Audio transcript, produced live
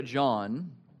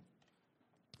John,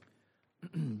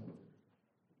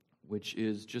 which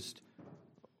is just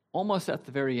almost at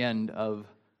the very end of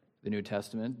the New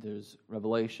Testament. There's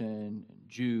Revelation,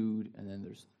 Jude, and then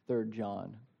there's 3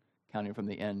 John, counting from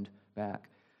the end back.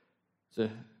 It's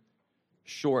a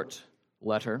short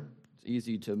letter. It's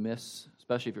easy to miss,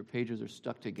 especially if your pages are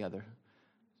stuck together.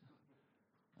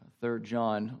 3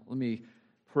 John. Let me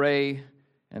pray,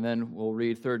 and then we'll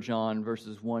read 3 John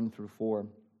verses 1 through 4.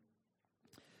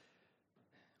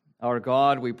 Our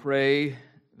God, we pray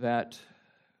that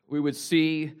we would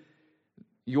see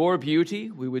your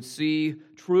beauty, we would see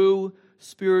true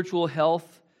spiritual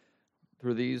health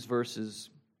through these verses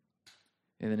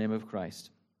in the name of Christ.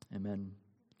 Amen.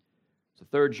 So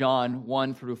 3 John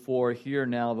 1 through 4, hear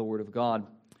now the word of God.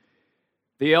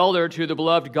 The elder to the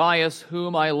beloved Gaius,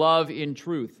 whom I love in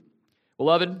truth.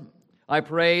 Beloved, I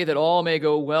pray that all may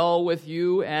go well with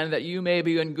you and that you may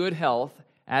be in good health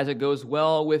as it goes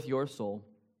well with your soul.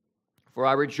 For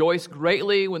I rejoiced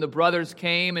greatly when the brothers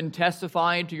came and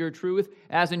testified to your truth,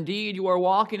 as indeed you are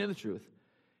walking in the truth.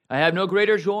 I have no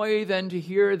greater joy than to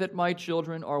hear that my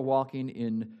children are walking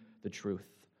in the truth.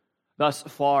 Thus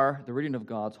far, the reading of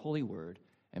God's holy word,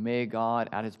 and may God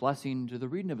add his blessing to the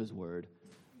reading of his word.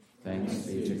 Thanks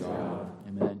be to God.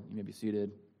 Amen. You may be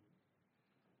seated.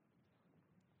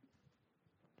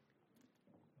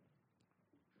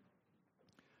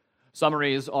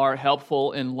 Summaries are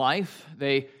helpful in life.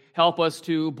 They help us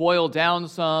to boil down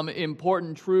some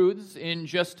important truths in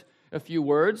just a few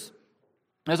words.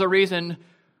 There's a reason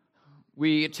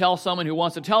we tell someone who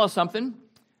wants to tell us something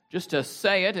just to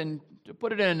say it and to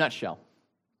put it in a nutshell.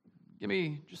 Give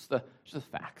me just the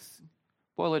facts.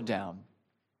 Boil it down.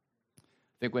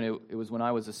 I think when it was when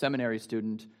I was a seminary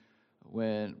student,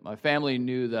 when my family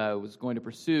knew that I was going to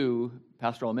pursue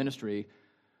pastoral ministry,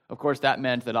 of course that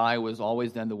meant that I was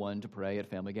always then the one to pray at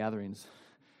family gatherings.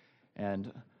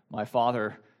 And my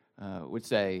father would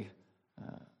say,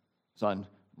 son,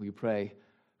 will you pray?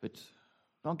 But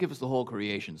don't give us the whole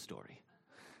creation story.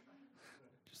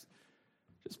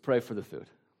 Just pray for the food.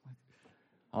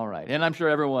 All right. And I'm sure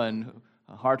everyone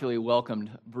heartily welcomed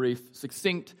brief,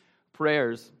 succinct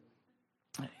prayers.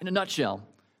 In a nutshell,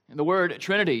 the word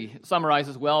Trinity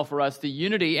summarizes well for us the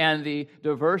unity and the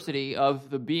diversity of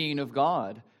the being of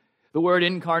God. The word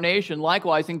incarnation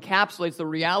likewise encapsulates the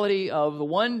reality of the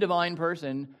one divine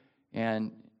person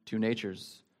and 2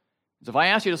 natures. So if I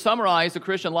asked you to summarize the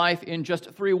Christian life in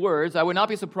just 3 words, I would not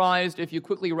be surprised if you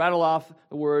quickly rattle off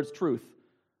the words truth,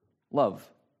 love,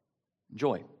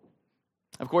 joy.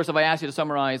 Of course, if I asked you to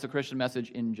summarize the Christian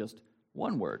message in just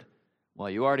 1 word, well,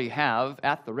 you already have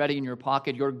at the ready in your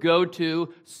pocket your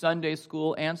go-to Sunday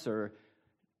school answer,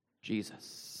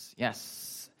 Jesus.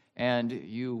 Yes, and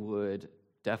you would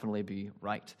definitely be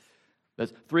right. The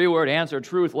 3-word answer,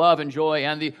 truth, love, and joy,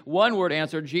 and the 1-word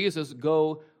answer, Jesus,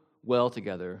 go well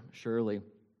together, surely.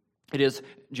 It is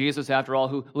Jesus, after all,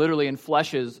 who literally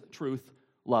enfleshes truth,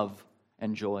 love,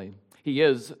 and joy. He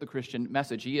is the Christian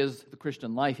message. He is the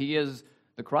Christian life. He is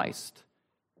the Christ,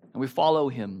 and we follow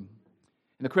him.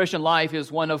 And the Christian life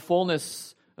is one of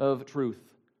fullness of truth,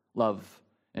 love,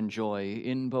 and joy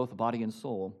in both body and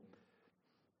soul.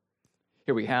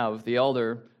 Here we have the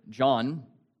elder John,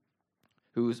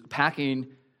 who's packing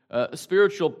a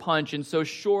spiritual punch in so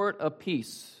short a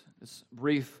piece, this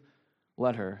brief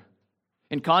letter.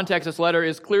 In context, this letter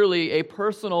is clearly a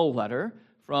personal letter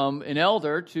from an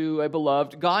elder to a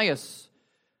beloved Gaius.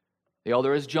 The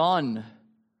elder is John,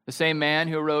 the same man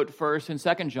who wrote 1 and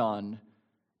 2 John,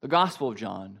 the Gospel of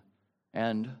John,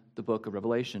 and the book of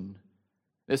Revelation.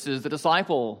 This is the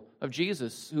disciple of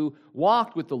Jesus who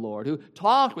walked with the Lord, who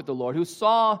talked with the Lord, who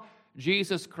saw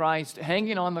Jesus Christ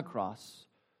hanging on the cross,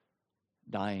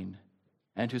 dying,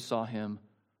 and who saw him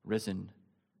risen.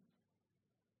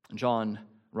 John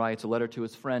writes a letter to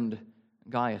his friend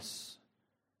Gaius.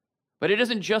 But it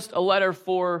isn't just a letter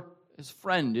for his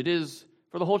friend, it is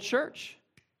for the whole church,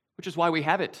 which is why we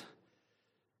have it.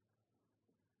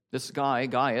 This guy,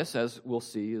 Gaius, as we'll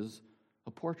see, is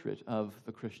a portrait of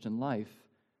the Christian life.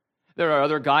 There are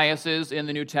other Gaiuses in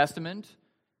the New Testament.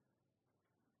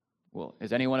 Well,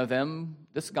 is any one of them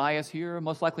this Gaius here?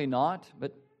 Most likely not,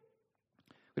 but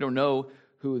we don't know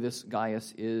who this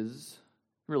Gaius is.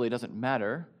 It really doesn't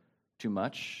matter too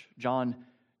much. John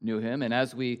knew him, and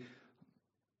as we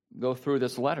go through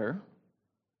this letter,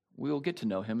 we'll get to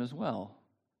know him as well,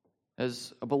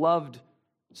 as a beloved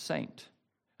saint,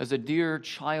 as a dear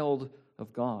child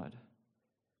of God.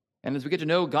 And as we get to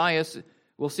know Gaius,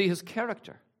 we'll see his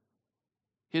character,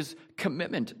 his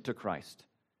commitment to Christ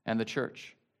and the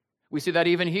church. We see that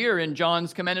even here in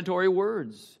John's commendatory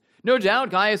words. No doubt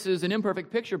Gaius is an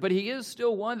imperfect picture, but he is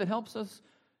still one that helps us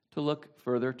to look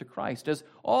further to Christ, as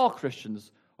all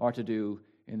Christians are to do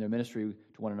in their ministry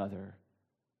to one another,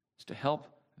 is to help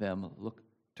them look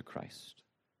to Christ.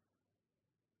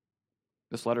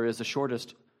 This letter is the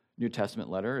shortest New Testament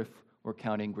letter, if we're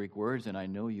counting Greek words, and I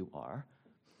know you are.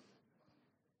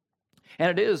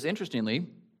 And it is, interestingly,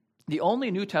 the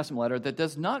only New Testament letter that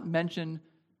does not mention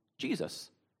Jesus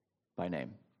by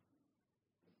name.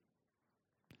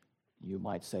 You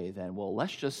might say then, well,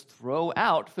 let's just throw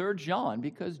out 3 John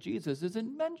because Jesus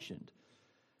isn't mentioned.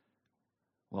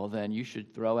 Well, then you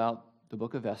should throw out the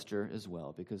book of Esther as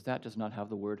well, because that does not have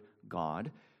the word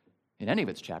God in any of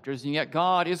its chapters, and yet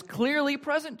God is clearly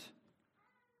present.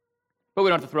 But we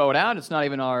don't have to throw it out. It's not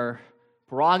even our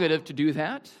prerogative to do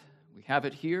that. We have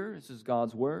it here. This is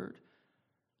God's word.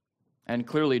 And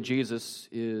clearly Jesus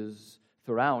is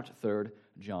throughout 3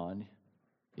 John,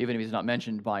 even if he's not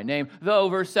mentioned by name, though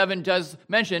verse 7 does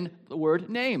mention the word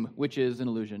name, which is an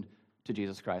allusion to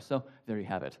Jesus Christ. So there you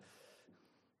have it.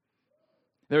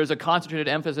 There is a concentrated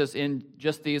emphasis in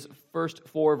just these first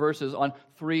 4 verses on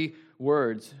 3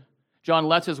 words. John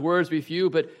lets his words be few,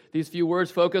 but these few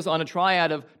words focus on a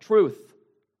triad of truth,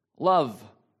 love,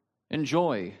 and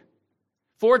joy.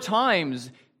 4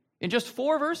 times in just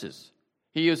 4 verses,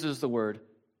 he uses the word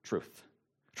truth.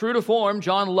 True to form,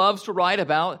 John loves to write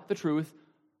about the truth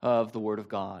of the Word of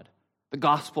God, the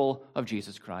gospel of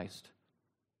Jesus Christ.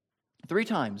 3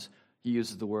 times he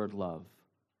uses the word love.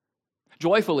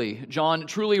 Joyfully, John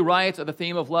truly writes of the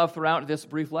theme of love throughout this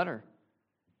brief letter.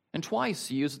 And twice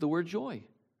he uses the word joy.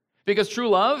 Because true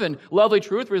love and lovely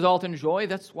truth result in joy,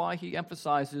 that's why he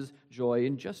emphasizes joy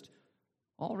in just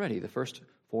already the first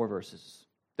 4 verses.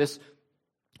 This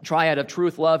triad of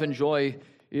truth, love, and joy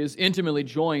is intimately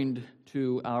joined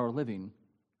to our living.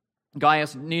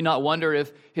 Gaius need not wonder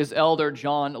if his elder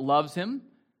John loves him.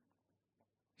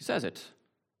 He says it.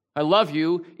 I love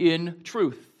you in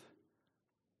truth.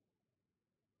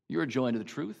 You are joined to the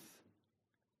truth,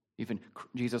 even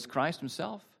Jesus Christ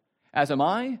himself, as am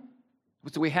I.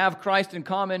 So we have Christ in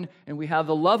common, and we have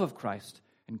the love of Christ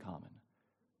in common.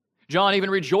 John even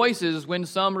rejoices when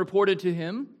some reported to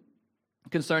him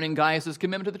concerning Gaius'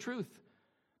 commitment to the truth,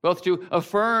 both to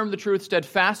affirm the truth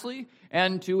steadfastly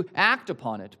and to act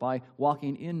upon it by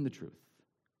walking in the truth.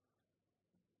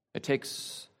 It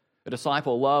takes a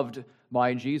disciple loved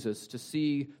by Jesus to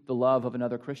see the love of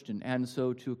another Christian and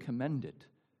so to commend it.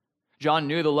 John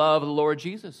knew the love of the Lord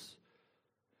Jesus.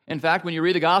 In fact, when you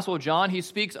read the Gospel of John, he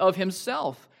speaks of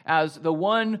himself as the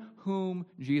one whom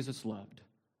Jesus loved,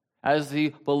 as the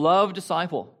beloved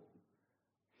disciple.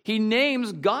 He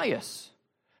names Gaius,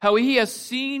 how he has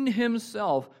seen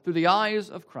himself through the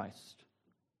eyes of Christ,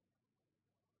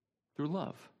 through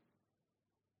love,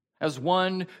 as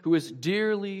one who is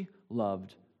dearly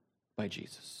loved by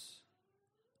Jesus.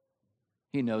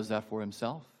 He knows that for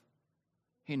himself.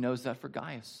 He knows that for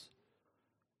Gaius.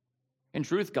 In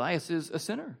truth, Gaius is a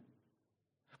sinner.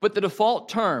 But the default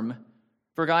term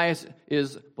for Gaius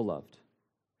is beloved,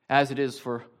 as it is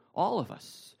for all of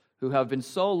us who have been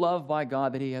so loved by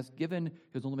God that he has given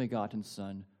his only begotten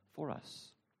Son for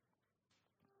us.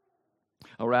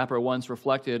 A rapper once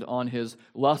reflected on his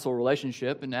lustful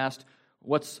relationship and asked,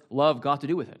 what's love got to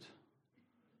do with it?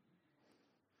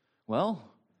 Well,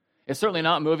 it's certainly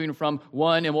not moving from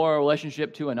one immoral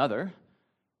relationship to another.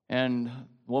 And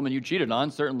the woman you cheated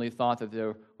on certainly thought that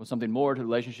there was something more to the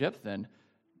relationship than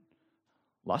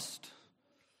lust.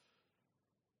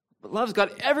 But love's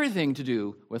got everything to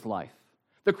do with life.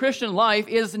 The Christian life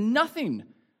is nothing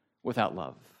without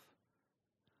love.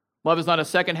 Love is not a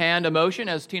second-hand emotion,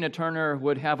 as Tina Turner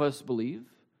would have us believe.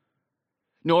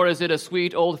 Nor is it a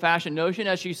sweet, old-fashioned notion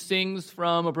as she sings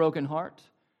from a broken heart.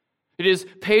 It is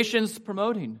patience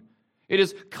promoting. It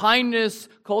is kindness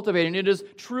cultivating. It is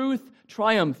truth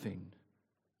triumphing.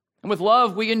 And with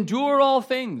love, we endure all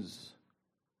things.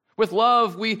 With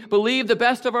love, we believe the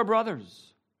best of our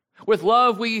brothers. With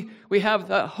love, we have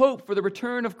the hope for the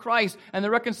return of Christ and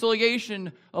the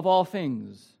reconciliation of all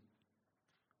things.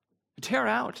 Tear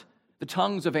out the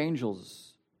tongues of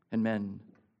angels and men.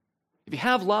 If you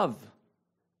have love,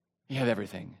 you have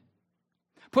everything.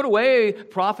 Put away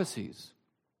prophecies.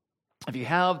 If you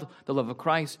have the love of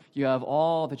Christ, you have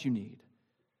all that you need.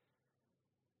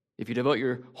 If you devote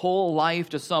your whole life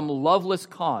to some loveless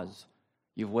cause,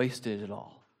 you've wasted it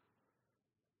all.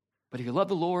 But if you love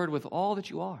the Lord with all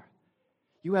that you are,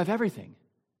 you have everything,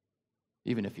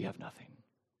 even if you have nothing.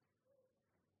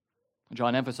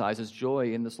 John emphasizes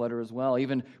joy in this letter as well,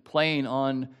 even playing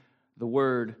on the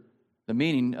word, the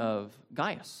meaning of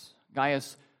Gaius.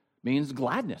 Gaius means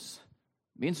gladness,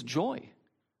 means joy.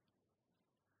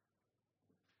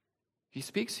 He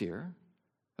speaks here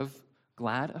of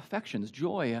glad affections.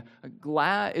 Joy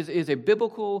is a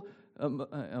biblical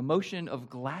emotion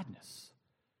of gladness.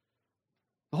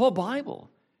 The whole Bible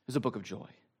is a book of joy.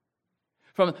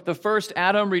 From the first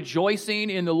Adam rejoicing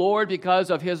in the Lord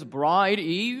because of his bride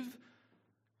Eve,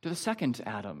 to the second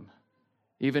Adam,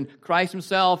 even Christ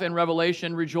himself in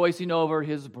Revelation rejoicing over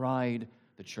his bride,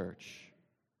 the church.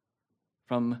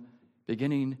 From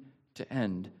beginning to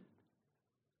end,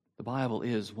 the Bible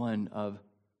is one of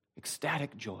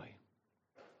ecstatic joy,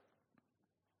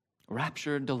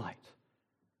 raptured delight.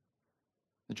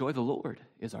 The joy of the Lord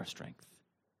is our strength.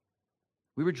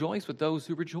 We rejoice with those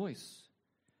who rejoice.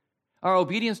 Our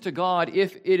obedience to God,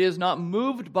 if it is not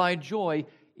moved by joy,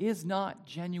 is not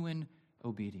genuine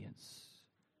obedience.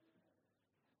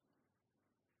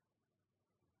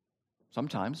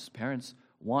 Sometimes parents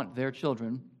want their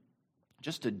children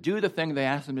just to do the thing they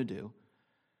ask them to do.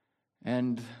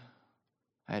 And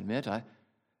I admit, I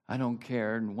don't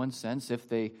care in one sense if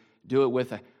they do it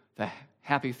with a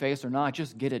happy face or not.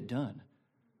 Just get it done.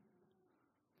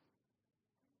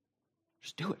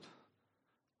 Just do it.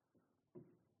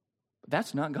 But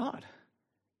that's not God.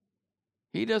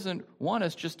 He doesn't want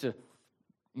us just to,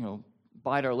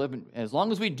 bite our lip. As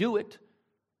long as we do it.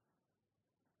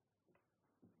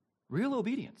 Real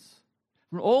obedience,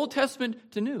 from Old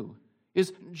Testament to New,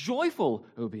 is joyful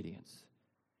obedience.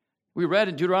 We read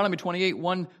in Deuteronomy 28,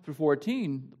 1 through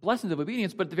 14, the blessings of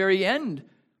obedience, but at the very end,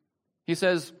 he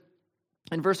says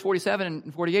in verse 47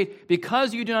 and 48,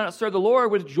 because you do not serve the Lord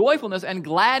with joyfulness and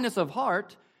gladness of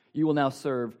heart, you will now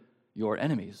serve your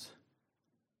enemies.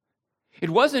 It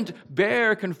wasn't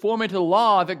bare conforming to the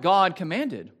law that God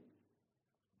commanded.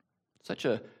 Such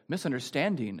a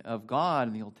misunderstanding of God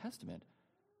in the Old Testament.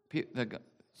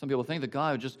 Some people think that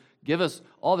God would just give us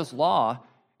all this law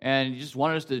and He just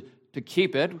wanted us to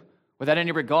keep it without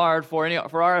any regard for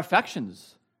our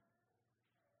affections.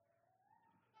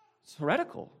 It's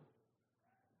heretical.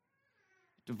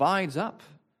 It divides up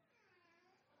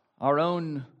our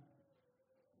own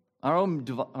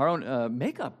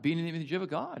makeup, being in the image of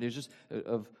God. It's just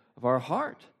of our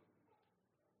heart,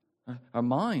 our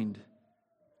mind,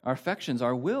 our affections,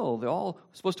 our will. They're all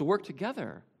supposed to work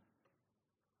together.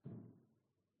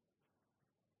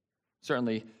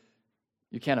 Certainly,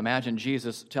 you can't imagine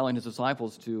Jesus telling his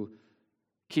disciples to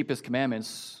keep his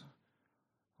commandments,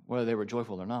 whether they were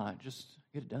joyful or not. Just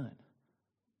get it done.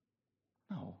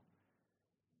 No.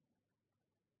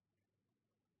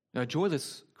 A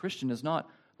joyless Christian is not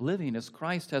living as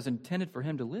Christ has intended for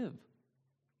him to live.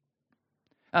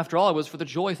 After all, it was for the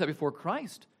joy set before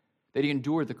Christ that he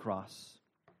endured the cross.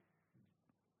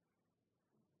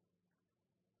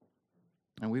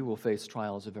 And we will face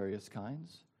trials of various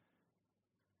kinds.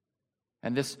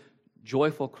 And this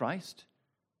joyful Christ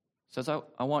says,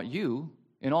 I want you,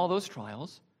 in all those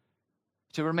trials,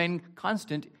 to remain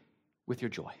constant with your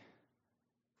joy.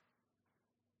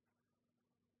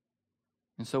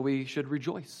 And so we should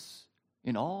rejoice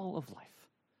in all of life.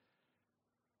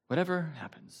 Whatever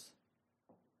happens,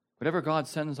 whatever God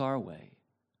sends our way,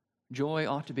 joy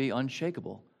ought to be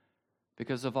unshakable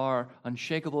because of our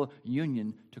unshakable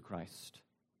union to Christ,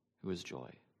 who is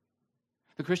joy.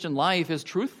 The Christian life is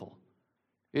truthful.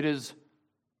 It is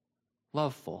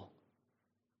loveful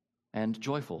and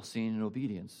joyful, seen in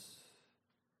obedience.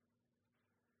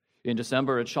 In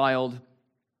December, a child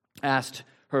asked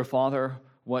her father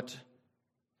what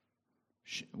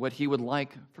he would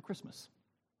like for Christmas.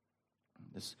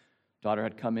 This daughter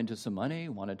had come into some money,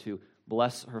 wanted to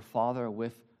bless her father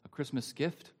with a Christmas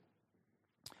gift.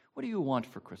 What do you want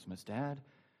for Christmas, Dad?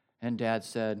 And Dad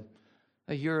said,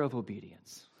 a year of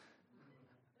obedience.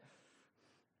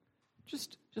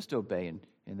 Just obey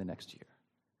in the next year.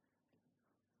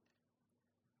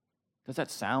 Does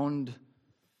that sound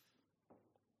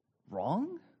wrong?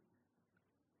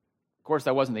 Of course,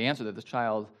 that wasn't the answer that this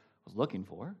child was looking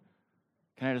for.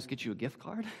 Can I just get you a gift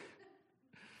card?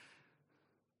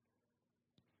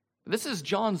 This is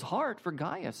John's heart for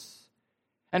Gaius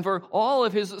and for all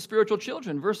of his spiritual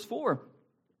children. Verse 4,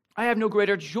 I have no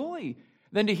greater joy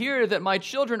than to hear that my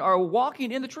children are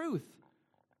walking in the truth.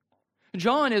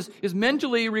 John is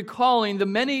mentally recalling the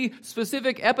many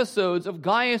specific episodes of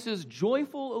Gaius'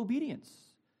 joyful obedience.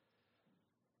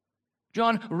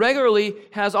 John regularly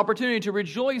has opportunity to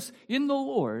rejoice in the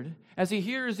Lord as he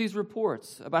hears these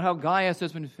reports about how Gaius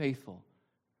has been faithful,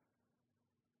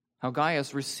 how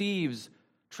Gaius receives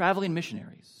traveling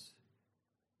missionaries,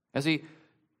 as he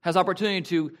has opportunity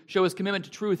to show his commitment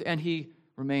to truth and he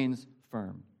remains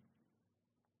firm.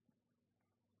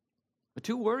 But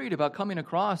too worried about coming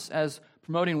across as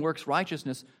promoting works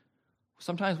righteousness,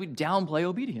 sometimes we downplay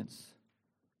obedience.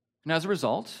 And as a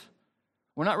result,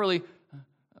 we're not really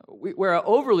we're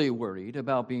overly worried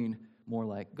about being more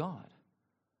like God.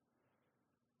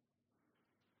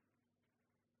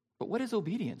 But what is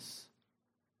obedience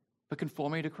but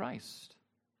conformity to Christ?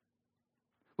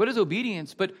 What is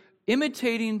obedience but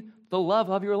imitating the love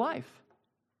of your life?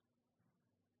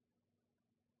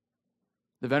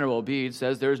 The Venerable Bede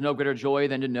says, there is no greater joy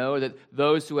than to know that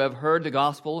those who have heard the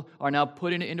gospel are now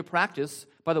putting it into practice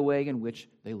by the way in which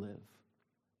they live.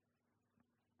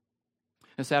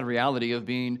 The sad reality of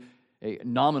being a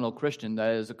nominal Christian,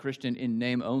 that is, a Christian in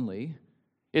name only,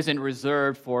 isn't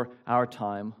reserved for our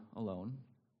time alone.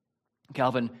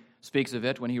 Calvin speaks of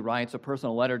it when he writes a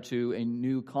personal letter to a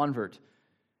new convert.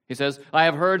 He says, I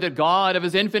have heard that God of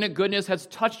his infinite goodness has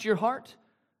touched your heart,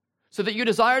 so that you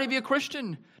desire to be a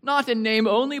Christian, not in name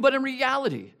only, but in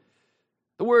reality.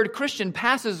 The word Christian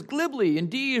passes glibly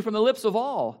indeed from the lips of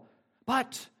all,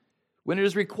 but when it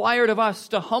is required of us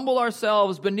to humble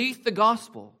ourselves beneath the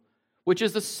gospel, which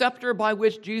is the scepter by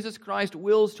which Jesus Christ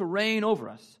wills to reign over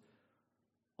us,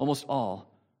 almost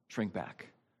all shrink back.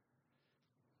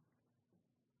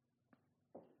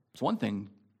 It's one thing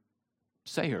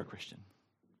to say you're a Christian.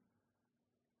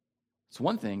 It's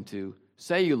one thing to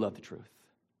say you love the truth.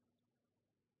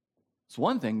 It's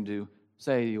one thing to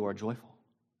say you are joyful.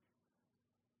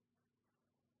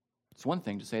 It's one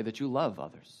thing to say that you love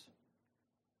others.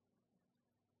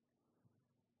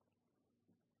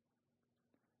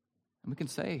 And we can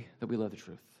say that we love the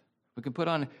truth. We can put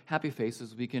on happy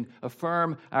faces. We can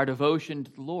affirm our devotion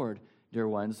to the Lord, dear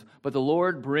ones. But the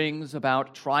Lord brings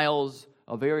about trials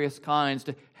of various kinds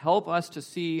to help us to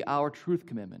see our truth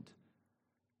commitment,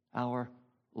 our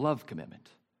love commitment,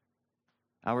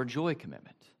 our joy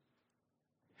commitment.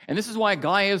 And this is why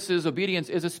Gaius' obedience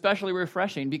is especially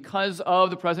refreshing, because of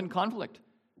the present conflict.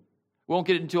 We won't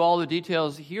get into all the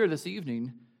details here this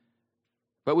evening,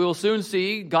 but we will soon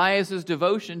see Gaius'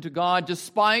 devotion to God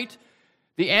despite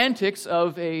the antics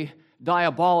of a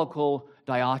diabolical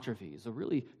Diotrephes, a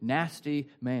really nasty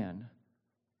man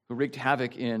who wreaked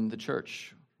havoc in the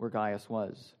church where Gaius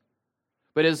was.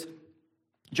 But as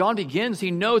John begins,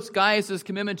 he notes Gaius'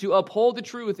 commitment to uphold the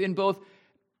truth in both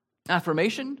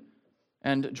affirmation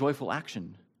and joyful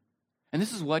action. And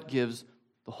this is what gives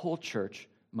the whole church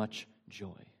much joy.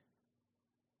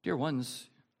 Dear ones,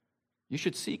 you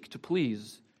should seek to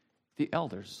please the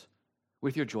elders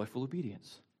with your joyful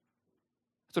obedience.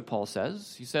 That's what Paul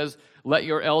says. He says, let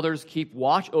your elders keep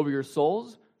watch over your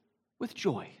souls with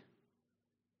joy.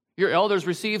 Your elders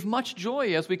receive much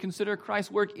joy as we consider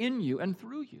Christ's work in you and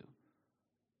through you.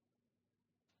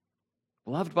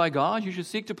 Beloved by God, you should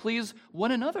seek to please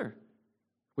one another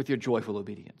with your joyful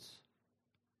obedience.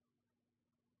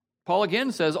 Paul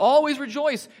again says, always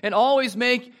rejoice and always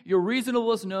make your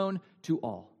reasonableness known to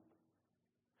all.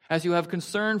 As you have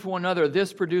concern for one another,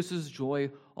 this produces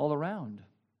joy all around.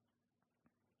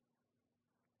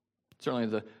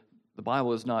 Certainly the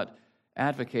Bible is not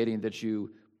advocating that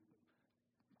you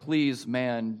please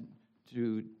man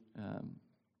to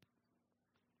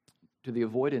the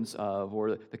avoidance of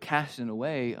or the casting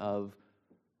away of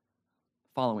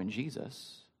following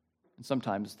Jesus. And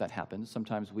sometimes that happens.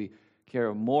 Sometimes we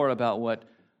care more about what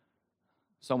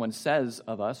someone says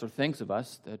of us or thinks of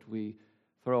us that we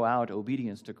throw out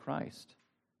obedience to Christ.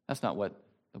 That's not what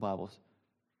the Bible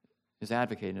is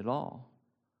advocating at all.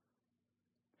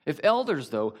 If elders,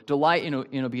 though, delight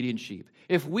in obedient sheep,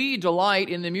 if we delight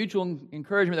in the mutual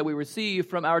encouragement that we receive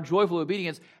from our joyful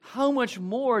obedience, how much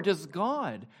more does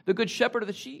God, the good shepherd of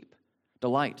the sheep,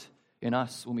 delight in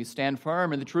us when we stand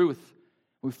firm in the truth?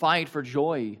 We fight for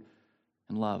joy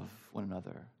and love one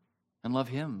another and love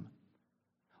Him.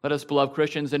 Let us, beloved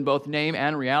Christians, in both name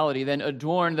and reality, then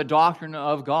adorn the doctrine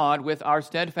of God with our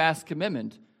steadfast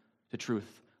commitment to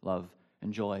truth, love,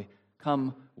 and joy,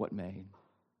 come what may.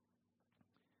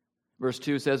 Verse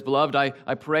 2 says, Beloved,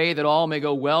 I pray that all may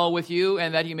go well with you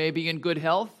and that you may be in good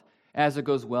health as it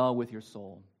goes well with your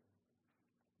soul.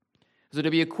 So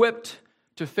to be equipped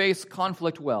to face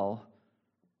conflict well,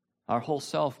 our whole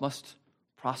self must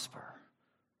prosper.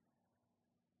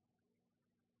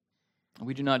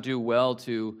 We do not do well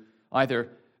to either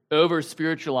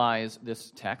over-spiritualize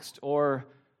this text or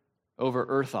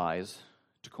over-earthize,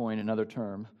 to coin another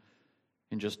term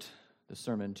in just the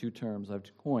sermon, 2 terms I've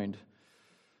coined.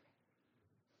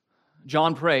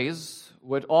 John prays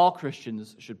what all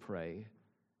Christians should pray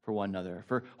for one another,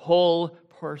 for whole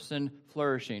person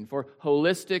flourishing, for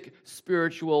holistic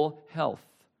spiritual health.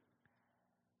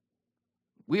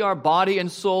 We are body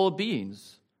and soul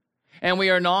beings, and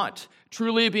we are not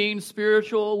truly being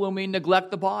spiritual when we neglect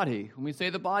the body, when we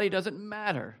say the body doesn't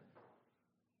matter.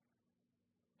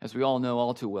 As we all know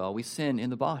all too well, we sin in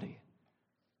the body.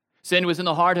 Sin was in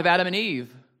the heart of Adam and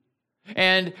Eve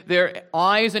and their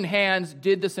eyes and hands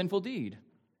did the sinful deed.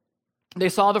 They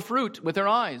saw the fruit with their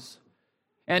eyes,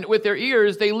 and with their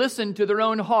ears they listened to their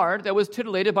own heart that was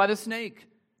titillated by the snake.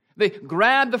 They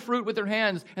grabbed the fruit with their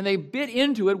hands, and they bit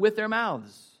into it with their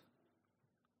mouths.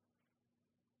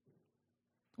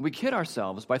 We kid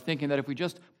ourselves by thinking that if we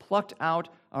just plucked out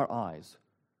our eyes,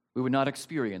 we would not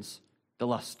experience the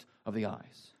lust of the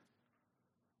eyes.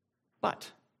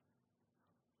 But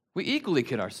we equally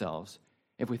kid ourselves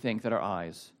if we think that our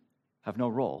eyes have no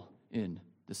role in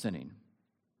the sinning.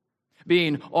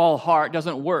 Being all heart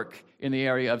doesn't work in the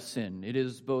area of sin. It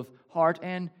is both heart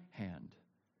and hand.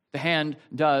 The hand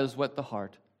does what the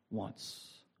heart wants.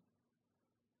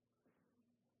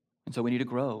 And so we need to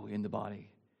grow in the body.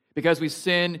 Because we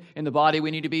sin in the body,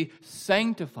 we need to be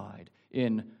sanctified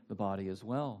in the body as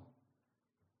well.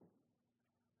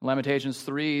 In Lamentations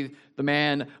 3, the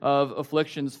man of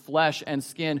afflictions, flesh and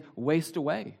skin waste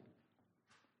away.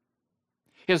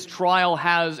 His trial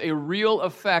has a real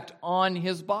effect on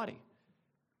his body.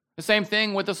 The same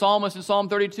thing with the psalmist in Psalm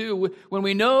 32. When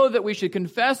we know that we should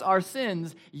confess our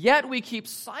sins, yet we keep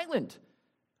silent,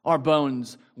 our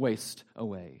bones waste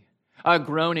away. Our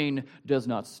groaning does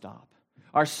not stop.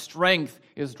 Our strength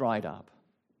is dried up.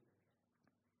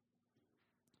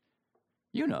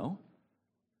 You know,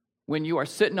 when you are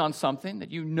sitting on something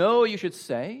that you know you should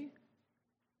say,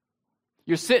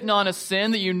 you're sitting on a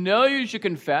sin that you know you should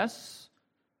confess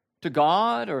to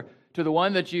God or to the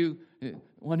one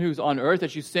who's on earth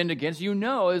that you sinned against, you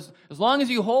know, as long as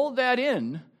you hold that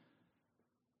in,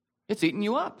 it's eating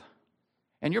you up.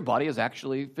 And your body is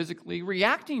actually physically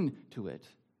reacting to it.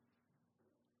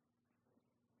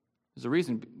 There's a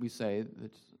reason we say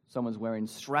that someone's wearing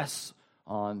stress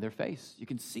on their face. You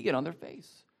can see it on their face.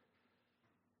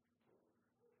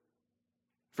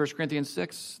 1 Corinthians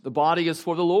 6, the body is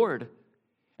for the Lord,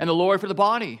 and the Lord for the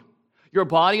body. Your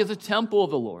body is a temple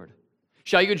of the Lord.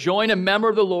 Shall you join a member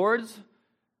of the Lord's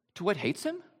to what hates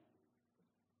him?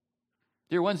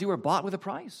 Dear ones, you are bought with a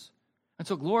price. And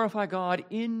so glorify God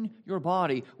in your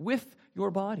body, with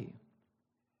your body.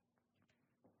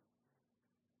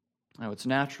 Now, it's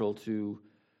natural to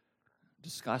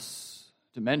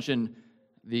mention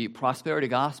the prosperity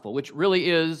gospel, which really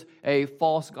is a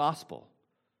false gospel.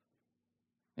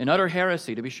 An utter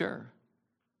heresy, to be sure.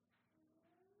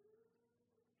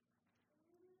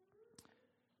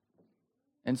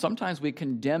 And sometimes we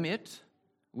condemn it,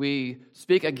 we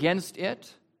speak against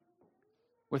it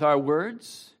with our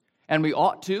words, and we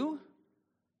ought to.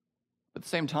 But at the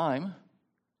same time,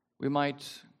 we might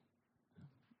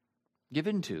give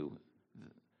in to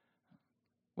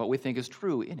what we think is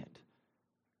true in it.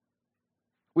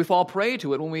 We fall prey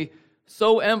to it when we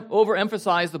so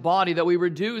overemphasize the body that we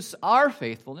reduce our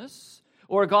faithfulness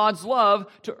or God's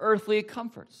love to earthly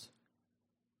comforts,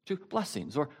 to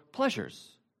blessings or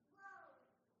pleasures.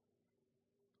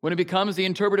 When it becomes the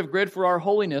interpretive grid for our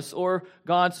holiness or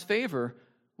God's favor,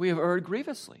 we have erred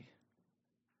grievously.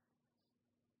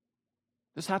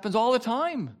 This happens all the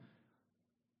time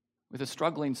with a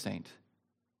struggling saint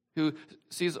who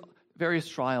sees various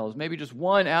trials, maybe just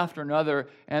one after another,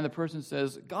 and the person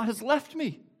says, God has left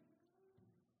me.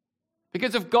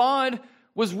 Because if God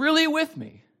was really with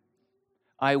me,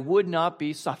 I would not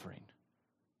be suffering.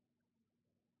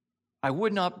 I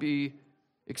would not be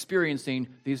experiencing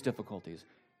these difficulties.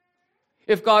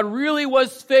 If God really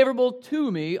was favorable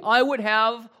to me, I would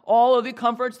have all of the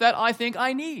comforts that I think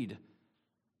I need.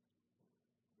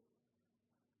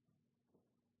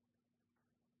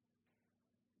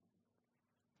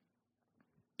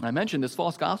 I mentioned this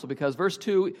false gospel because verse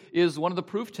 2 is one of the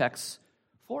proof texts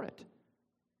for it.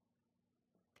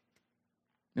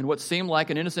 In what seemed like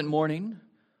an innocent morning,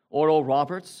 Oral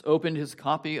Roberts opened his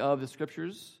copy of the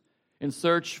Scriptures in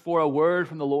search for a word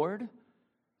from the Lord,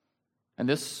 and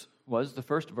this was the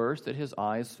first verse that his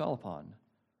eyes fell upon.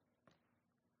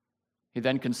 He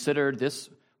then considered this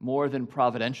more than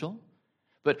providential,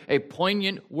 but a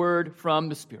poignant word from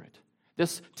the Spirit.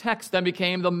 This text then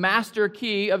became the master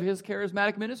key of his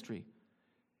charismatic ministry.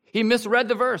 He misread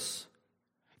the verse,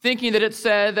 thinking that it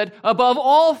said that above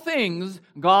all things,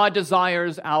 God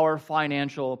desires our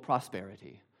financial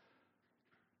prosperity.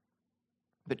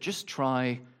 But just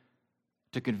try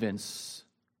to convince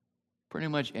pretty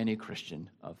much any Christian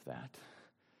of that.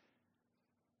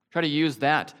 Try to use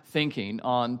that thinking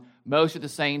on most of the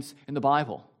saints in the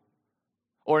Bible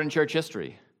or in church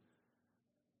history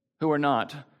who are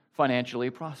not financially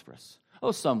prosperous.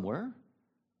 Oh, some were,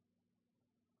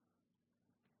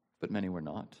 but many were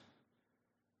not.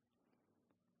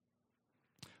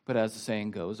 But as the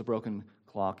saying goes, a broken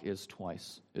clock is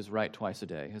right twice a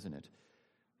day, isn't it?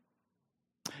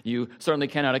 You certainly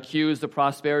cannot accuse the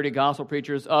prosperity gospel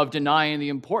preachers of denying the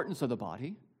importance of the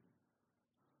body.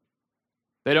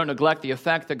 They don't neglect the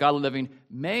effect that godly living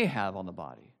may have on the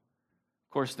body.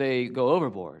 Of course, they go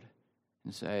overboard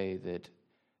and say that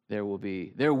there will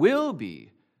be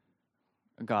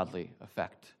a godly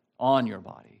effect on your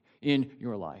body, in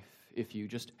your life, if you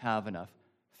just have enough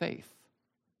faith.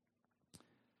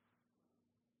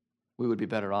 We would be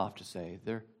better off to say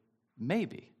there may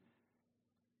be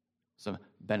some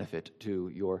benefit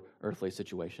to your earthly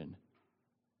situation.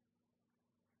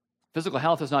 Physical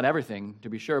health is not everything, to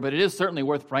be sure, but it is certainly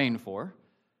worth praying for.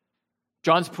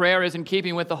 John's prayer is in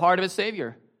keeping with the heart of his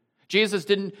Savior. Jesus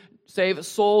didn't save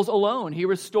souls alone. He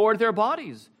restored their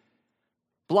bodies.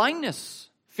 Blindness,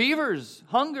 fevers,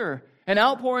 hunger, an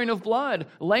outpouring of blood,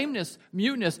 lameness,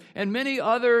 muteness, and many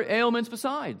other ailments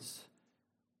besides.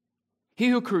 He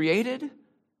who created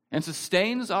and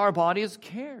sustains our bodies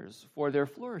cares for their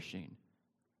flourishing.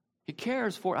 He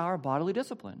cares for our bodily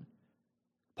discipline.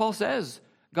 Paul says,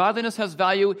 godliness has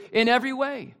value in every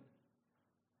way.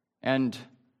 And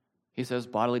he says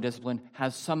bodily discipline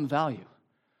has some value.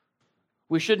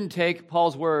 We shouldn't take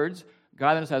Paul's words,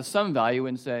 godliness has some value,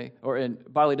 and say,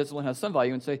 bodily discipline has some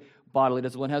value, and say bodily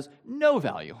discipline has no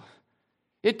value.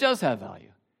 It does have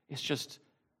value. It's just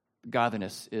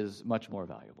godliness is much more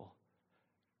valuable.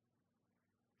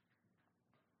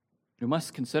 We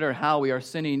must consider how we are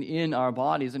sinning in our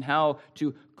bodies and how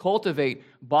to cultivate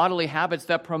bodily habits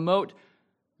that promote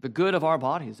the good of our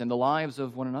bodies and the lives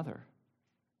of one another.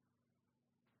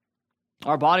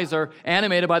 Our bodies are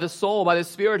animated by the soul, by the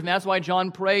Spirit, and that's why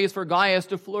John prays for Gaius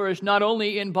to flourish not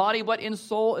only in body but in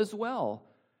soul as well.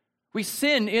 We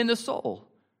sin in the soul.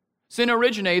 Sin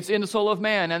originates in the soul of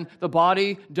man, and the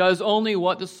body does only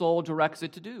what the soul directs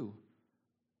it to do.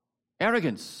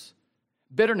 Arrogance,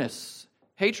 bitterness,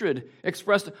 hatred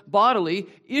expressed bodily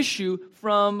issue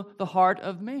from the heart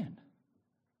of man.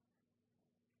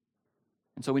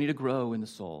 And so we need to grow in the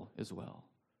soul as well.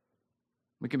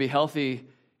 We can be healthy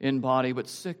in body but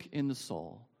sick in the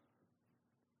soul.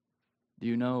 Do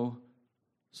you know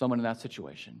someone in that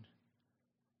situation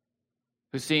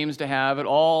who seems to have it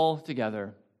all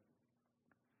together,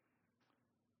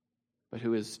 but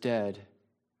who is dead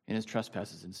in his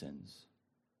trespasses and sins?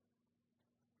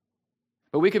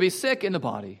 But we could be sick in the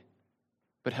body,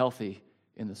 but healthy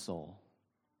in the soul.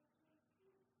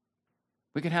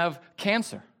 We can have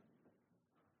cancer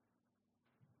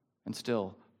and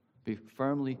still be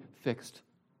firmly fixed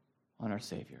on our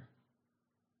Savior.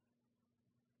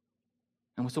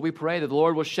 And so we pray that the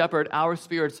Lord will shepherd our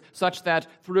spirits such that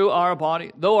though our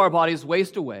bodies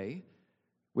waste away,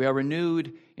 we are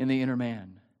renewed in the inner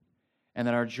man, and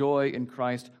that our joy in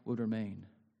Christ would remain.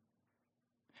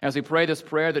 As we pray this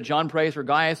prayer that John prays for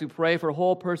Gaius, we pray for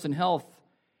whole person health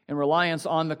and reliance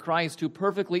on the Christ who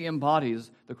perfectly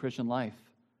embodies the Christian life.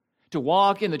 To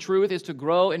walk in the truth is to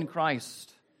grow in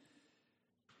Christ.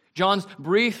 John's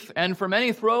brief and for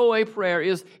many throwaway prayer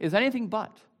is anything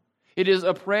but. It is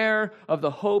a prayer of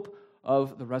the hope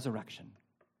of the resurrection.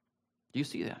 Do you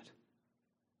see that?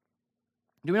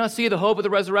 Do we not see the hope of the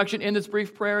resurrection in this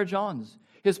brief prayer of John's?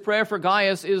 His prayer for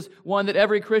Gaius is one that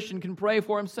every Christian can pray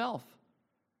for himself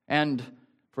and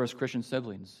for his Christian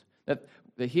siblings. That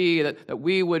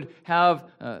we would have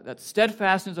that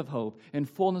steadfastness of hope and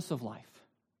fullness of life.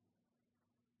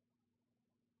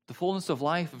 The fullness of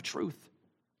life of truth,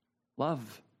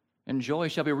 love, and joy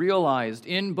shall be realized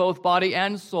in both body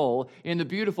and soul in the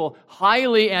beautiful,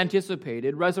 highly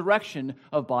anticipated resurrection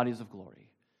of bodies of glory.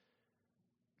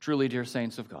 Truly, dear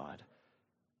saints of God,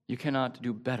 you cannot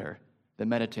do better than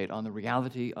meditate on the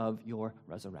reality of your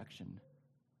resurrection.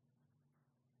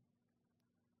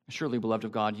 Surely, beloved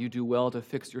of God, you do well to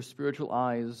fix your spiritual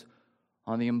eyes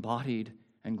on the embodied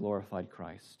and glorified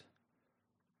Christ.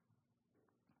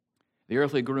 The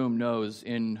earthly groom knows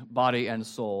in body and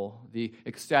soul the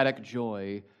ecstatic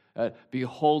joy at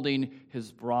beholding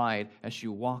his bride as she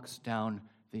walks down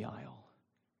the aisle.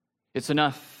 It's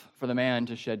enough for the man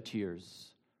to shed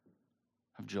tears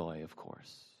of joy, of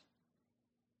course.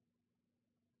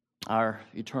 Our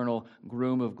eternal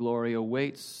groom of glory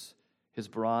awaits his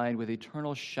bride with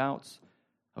eternal shouts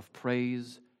of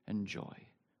praise and joy.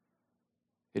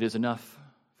 It is enough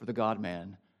for the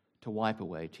God-man to wipe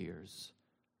away tears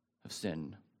of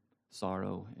sin,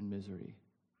 sorrow, and misery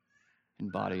in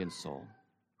body and soul.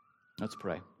 Let's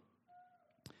pray.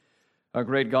 Our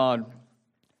great God,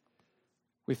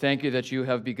 we thank you that you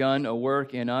have begun a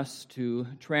work in us to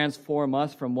transform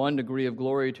us from one degree of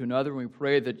glory to another. And we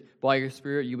pray that by your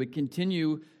Spirit you would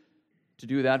continue to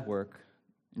do that work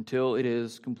until it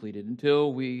is completed,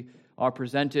 until we are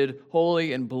presented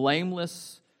holy and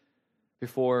blameless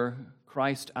before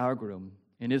Christ our groom.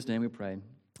 In his name we pray.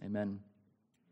 Amen.